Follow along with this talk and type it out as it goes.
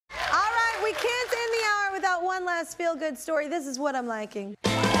without one last feel-good story. This is what I'm liking.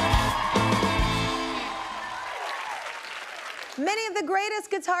 Many of the greatest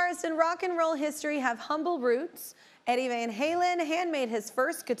guitarists in rock and roll history have humble roots. Eddie Van Halen handmade his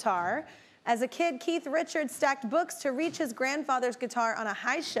first guitar. As a kid, Keith Richards stacked books to reach his grandfather's guitar on a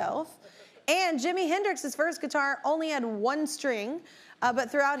high shelf. And Jimi Hendrix's first guitar only had one string.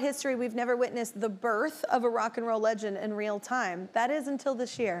 But throughout history, we've never witnessed the birth of a rock and roll legend in real time. That is until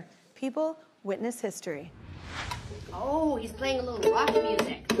this year. People, witness history. Oh, he's playing a little rock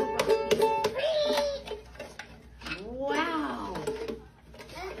music. Wow.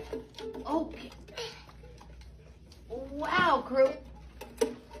 Okay. Wow, crew.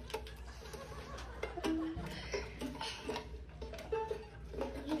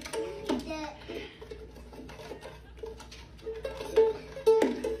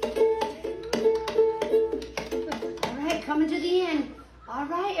 All right, coming to the end. All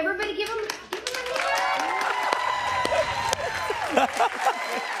right, everybody give him a hand.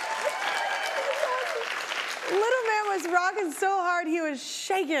 Little man was rocking so hard he was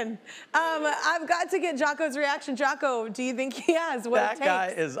shaking. I've got to get Jocko's reaction. Jocko, do you think he has what it takes?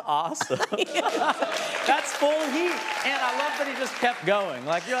 That guy is awesome. That's full heat. And I love that he just kept going.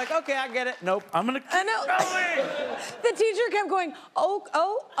 Like, you're like, okay, I get it. Nope, I'm going to keep going. The teacher kept going, oh,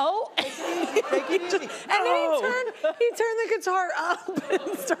 oh, oh. Take it easy. And then he turned the guitar up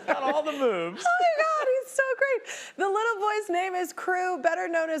and started. Got all the moves. Oh my God, he's so great. The little boy's name is Crew, better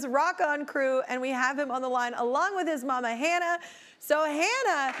known as Rock On Crew, and we have him on the line along with his mama, Hannah. So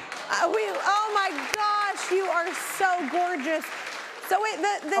Hannah, oh my gosh, you are so gorgeous. So wait,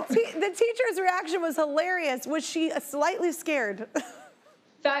 the teacher's reaction was hilarious. Was she slightly scared?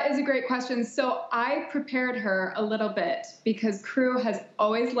 That is a great question. So I prepared her a little bit because Crew has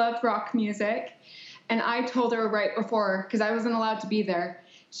always loved rock music. And I told her right before, because I wasn't allowed to be there,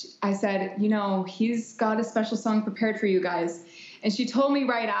 I said, you know, he's got a special song prepared for you guys. And she told me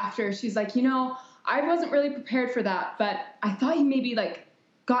right after, she's like, you know, I wasn't really prepared for that, but I thought he maybe like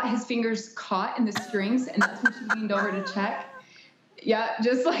got his fingers caught in the strings, and that's when she leaned over to check. Yeah,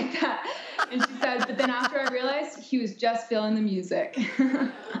 just like that. And she said, but then after I realized he was just feeling the music.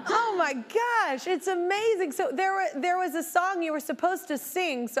 Oh my gosh, it's amazing. So there was a song you were supposed to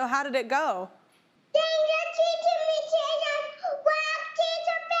sing, so how did it go?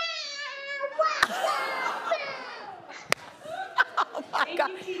 Oh my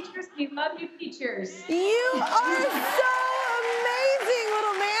God. Thank you, teachers. We love you, teachers. You are so amazing,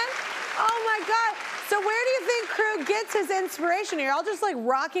 little man. Oh my God. So where do you think Crew gets his inspiration? Are y'all just like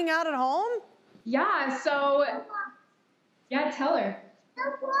rocking out at home? Yeah, so, yeah, tell her. The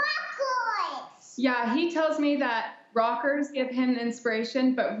rockers. Yeah, he tells me that rockers give him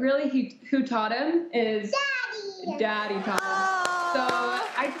inspiration, but really who taught him is Daddy. Daddy taught him. So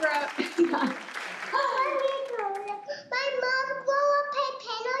I grew up. My mom grew up playing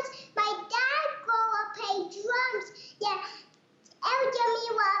pianos. My dad grew up playing drums. Yeah, Jimmy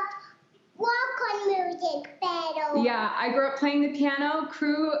loved rock on music better. Yeah, I grew up playing the piano.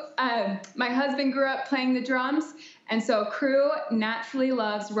 Crew, my husband grew up playing the drums, and so Crew naturally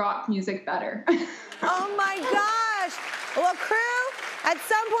loves rock music better. Oh my gosh. Well, Crew, at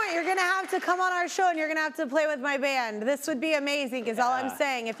some point you're gonna have to come on our show and you're gonna have to play with my band. This would be amazing, is all I'm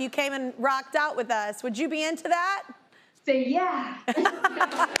saying. If you came and rocked out with us, would you be into that? Say yeah. All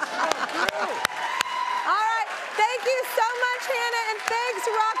right, thank you so much, Hannah, and thanks,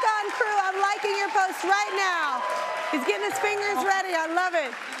 Rock On Crew. I'm liking your post right now. He's getting his fingers ready. I love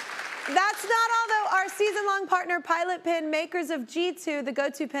it. That's not all, though. Our season-long partner, Pilot Pin, makers of G2, the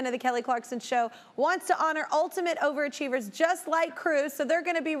go-to pin of the Kelly Clarkson Show, wants to honor ultimate overachievers just like Crew, so they're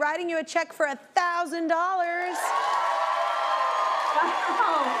going to be writing you a check for $1,000. Wow.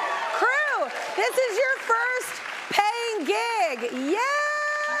 Crew, this is your first paying gig. Yeah!